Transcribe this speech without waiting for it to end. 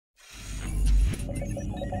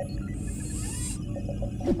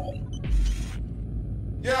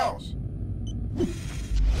Yeousch!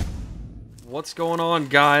 What's going on,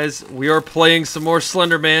 guys? We are playing some more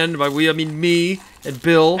Slender Man. By we, I mean me and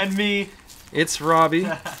Bill. And me. It's Robbie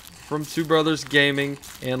from Two Brothers Gaming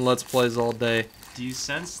and Let's Plays All Day. Do you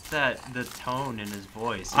sense that the tone in his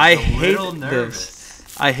voice? He's I a hate little nervous.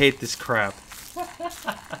 this. I hate this crap.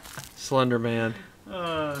 Slender Man.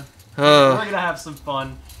 We're gonna have some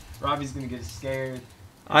fun. Robbie's gonna get scared.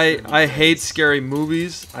 I hate scary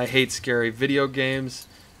movies. I hate scary video games.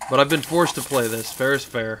 But I've been forced to play this. Fair is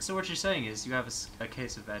fair. So what you're saying is you have a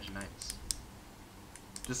case of vaginitis.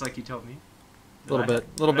 Just like you told me. A little bit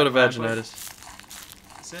of vaginitis.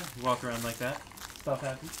 That's it. You walk around like that. Stuff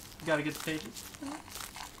happens. You gotta get the pages.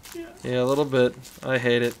 Yeah. Yeah, a little bit. I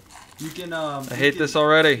hate it. You can I hate this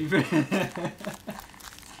already.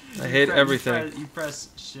 I hate everything. You press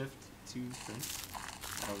shift to think.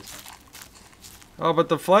 Always fine. Oh, but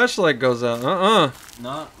the flashlight goes out.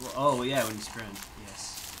 Not. Oh yeah, when you sprint.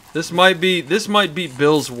 Yes. This might be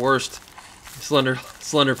Bill's worst Slender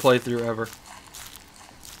playthrough ever.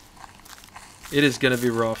 It is gonna be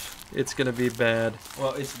rough. It's gonna be bad.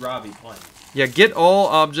 Well, it's Robbie playing. Yeah, get all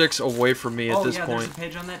objects away from me at this point. point. There's a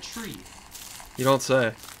page on that tree. You don't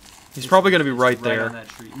say. He's probably gonna be right there. On that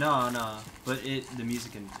tree. No, but the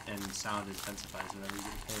music and sound intensifies whenever you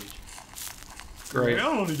get a page. Great. I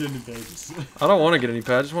don't want to get any pages. I don't want to get any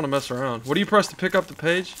pages. I just want to mess around. What do you press to pick up the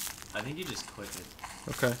page? I think you just click it.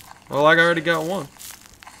 Okay. Well, I already got one.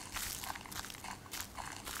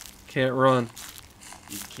 Can't run.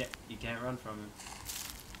 You can't run from him.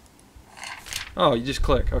 Oh, you just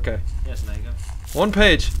click. Okay. Yes, there you go. One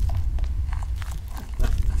page.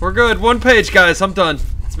 We're good. One page, guys. I'm done.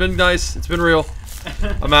 It's been nice. It's been real.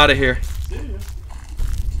 I'm out of here. See ya.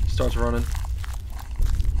 Starts running.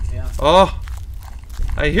 Yeah. Oh,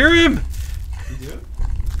 I hear him. You do?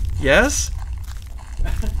 Yes.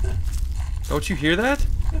 Don't you hear that?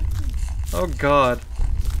 Oh God.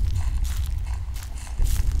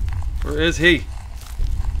 Where is he? You're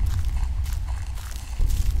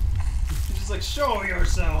just like, show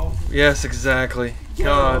yourself. Yes, exactly.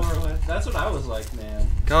 God. That's what I was like, man.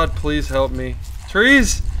 God, please help me.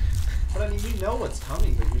 Trees. But I mean, you know what's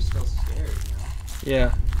coming, but you're still scared, you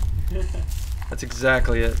know? Yeah. That's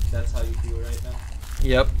exactly it. That's how you feel right now.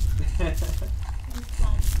 Yep.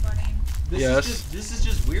 This is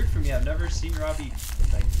just weird for me. I've never seen Robbie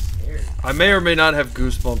like scared. I may or may not have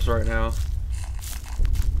goosebumps right now.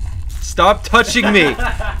 Stop touching me.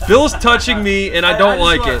 Bill's touching me, and I don't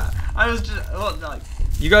like it. I was just like.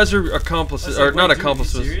 You guys are accomplices, or not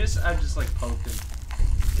accomplices. Are you serious? I just like poked him.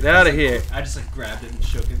 Get out of here. I just like grabbed him and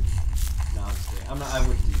shook him. No, I'm just kidding. I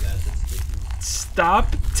wouldn't do that. That's ridiculous.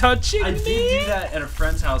 Stop touching me. I did do that at a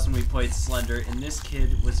friend's house when we played Slender, and this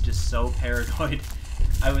kid was just so paranoid.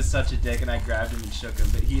 I was such a dick, and I grabbed him and shook him,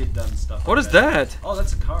 but he had done stuff. What is that? Oh,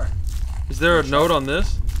 that's a car. Is there a note on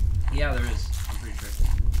this? Yeah, there is. I'm pretty sure.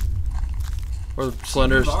 Or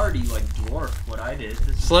Slender's. You've already like dwarfed what I did.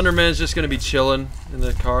 Slender Man's just gonna be chilling in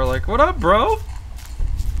the car, like, "What up, bro?"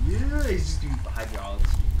 Yeah, he's just doing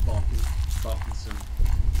hydraulics, bumping some.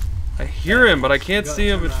 I hear him, but I can't see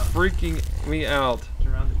him. It's freaking me out.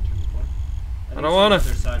 Turn around. Turn the corner. I don't wanna.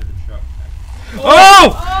 Other side of the truck.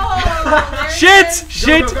 Oh! Oh, shit!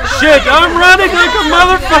 Shit! Shit! I'm running like a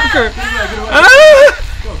motherfucker!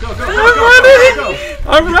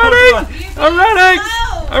 I'm running! I'm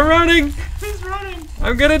running! He's running!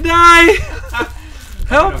 I'm gonna die!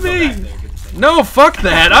 Help me! No, fuck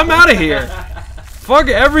that! I'm out of here! Fuck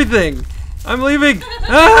everything! I'm leaving!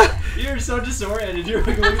 Ah! You're so disoriented. You're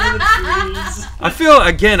like looking at the trees. I feel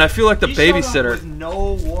like the babysitter. With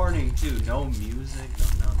no warning, too. No music.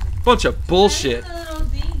 No nothing. Bunch of bullshit.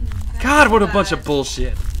 God, what a bunch of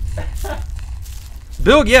bullshit.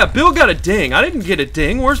 Bill got a ding. I didn't get a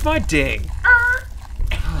ding. Where's my ding?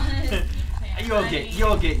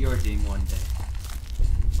 You'll get your ding one day.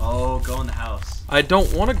 Oh, go in the house. I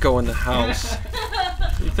don't want to go in the house.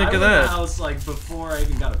 What do you think of that? I went in the house like before I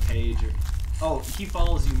even got a page. Oh, he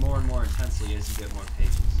follows you more and more intensely as you get more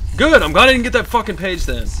pages. Good. I'm glad I didn't get that fucking page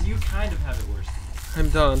then. So you kind of have it worse than me.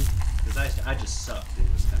 I'm done. Because I just sucked. It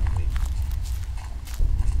was kind of late.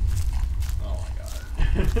 Oh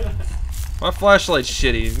my god. My flashlight's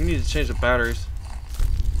shitty. We need to change the batteries.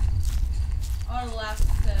 Or left,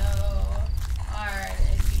 so. Alright,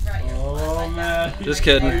 if you brought your flashlight man. down, Just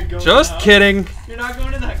kidding. Just kidding. You're not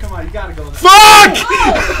going in that. Come on, you gotta go in that. Fuck!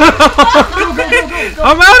 Go.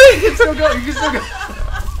 I'm out of here. You can still go. You can still go.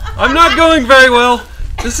 I'm not going very well.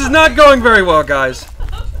 This is not going very well, guys.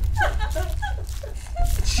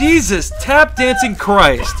 Jesus, tap dancing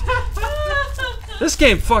Christ. This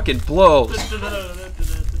game fucking blows. That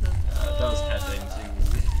was cat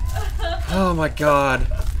dancing. Oh my god.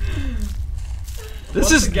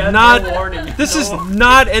 This Once is again, not. no warning. This is No.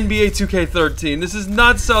 not NBA 2K13. This is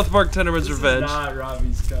not South Park Tenderman's This Revenge. is not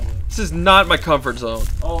Robbie's coming. This is not my comfort zone.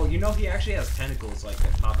 Oh, you know he actually has tentacles like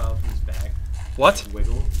that pop out from his back. What? And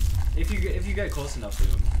wiggle. If you get close enough to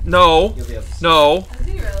him, No. you'll be able to see. No. Is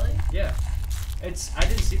he really? Yeah. I didn't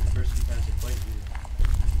see it the first few times I played either.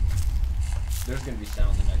 There's gonna be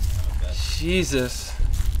sound the next time, I bet. Jesus.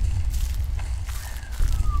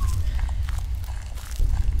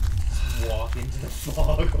 Walk into the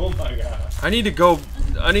fog. Oh my god. I need to go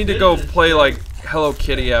play like Hello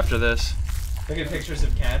Kitty after this. Look at pictures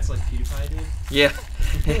of cats like PewDiePie did. Yeah.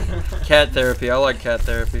 Cat therapy. I like cat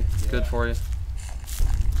therapy. It's good Yeah. for you.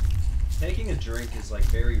 Taking a drink is like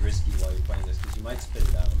very risky while you're playing this because you might spit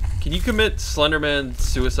it out. Can you commit Slenderman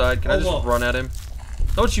suicide? Can I Oh, just whoa. run at him?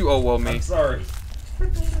 Don't you oh-woe me. I'm sorry.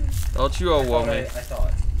 Don't you oh-woe me. I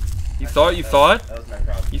thought. You I thought you thought? That was my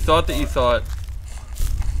problem. You thought that you thought.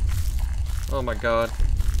 Oh my god.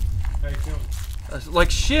 How you feeling?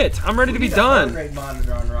 Like shit. I'm ready to be We need a heart done. rate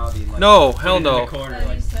monitor on Robbie and, like, No, put hell it in the no. corner, That'd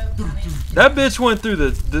like, be so funny. That bitch went through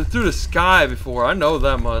the sky before. I know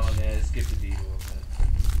that much. oh man, skip the beat a little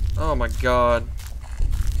bit. Oh my god.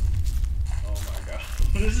 Oh my god.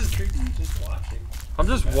 This is creepy just watching. I'm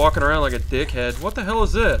just walking around like a dickhead. What the hell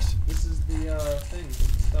is this? This is the thing,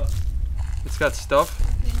 stuff. It's got stuff.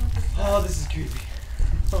 Thing with the stuff. Oh, this is creepy.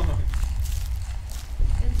 Oh my god.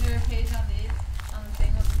 Is there a page on the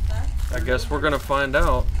thing with the stuff? I guess we're gonna find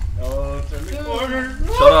out. Oh, turn the corner.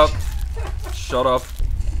 Shut up. Shut up.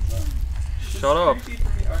 This Shut is up. creepy for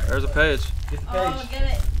me. Alright, There's a page. Get the Oh, page. get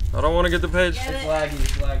it. I don't want to get the page. Get It's laggy,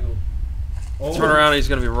 it's laggy. Oh. Turn around, he's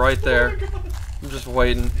gonna be right Oh there. my god. I'm just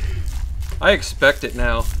waiting. I expect it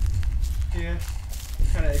now. Yeah.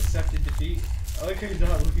 Kind of accepted defeat. I like how you're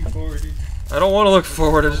not looking forward either. I don't want to look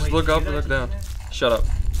forward. I Oh, just wait, look did you up do and that? look Did you down. do that? Shut up.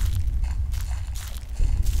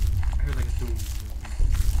 I heard like a boom.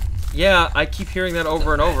 Yeah, I keep hearing that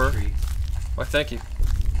over and over. Battery. Why, thank you.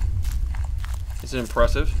 Is it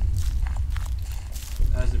impressive?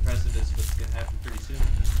 Not as impressive as what's gonna happen pretty soon.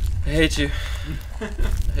 I hate you.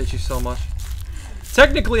 I hate you so much.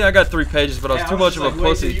 Technically, I got 3 pages, but I was Yeah, too much of just a like, wait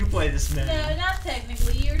pussy. till you play this man. No, not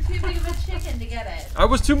technically. You're too big of a chicken to get it. I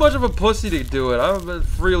was too much of a pussy to do it. I would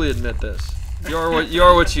freely admit this. You are what you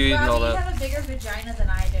eat and all Robbie, you that. have a bigger vagina than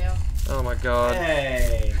I do. Oh my god.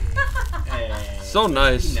 Hey. Hey. So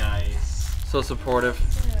nice. Be nice. So supportive.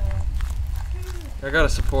 I got a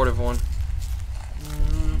supportive one.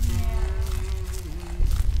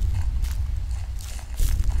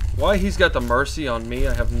 Why he's got the mercy on me,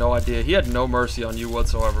 I have no idea. He had no mercy on you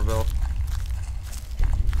whatsoever, Bill.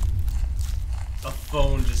 A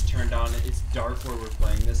phone just turned on. It's dark where we're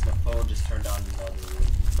playing this, and a phone just turned on in the other room,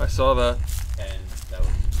 I saw that. and that was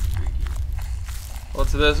freaky.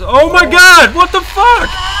 What's this? Oh my god! What the fuck?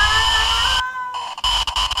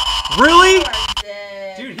 Really? You are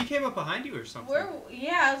dead. Dude, he came up behind you or something.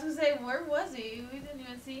 Yeah, I was gonna say, where was he? We didn't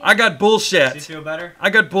even see him. I got Does he bullshit. feel better? I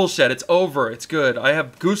got bullshit. It's over. It's good. I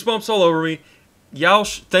have goosebumps all over me.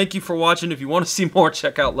 Yeousch, thank you for watching. If you want to see more,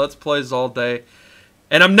 check out Let's Plays All Day.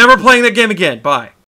 And I'm never playing that game again. Bye.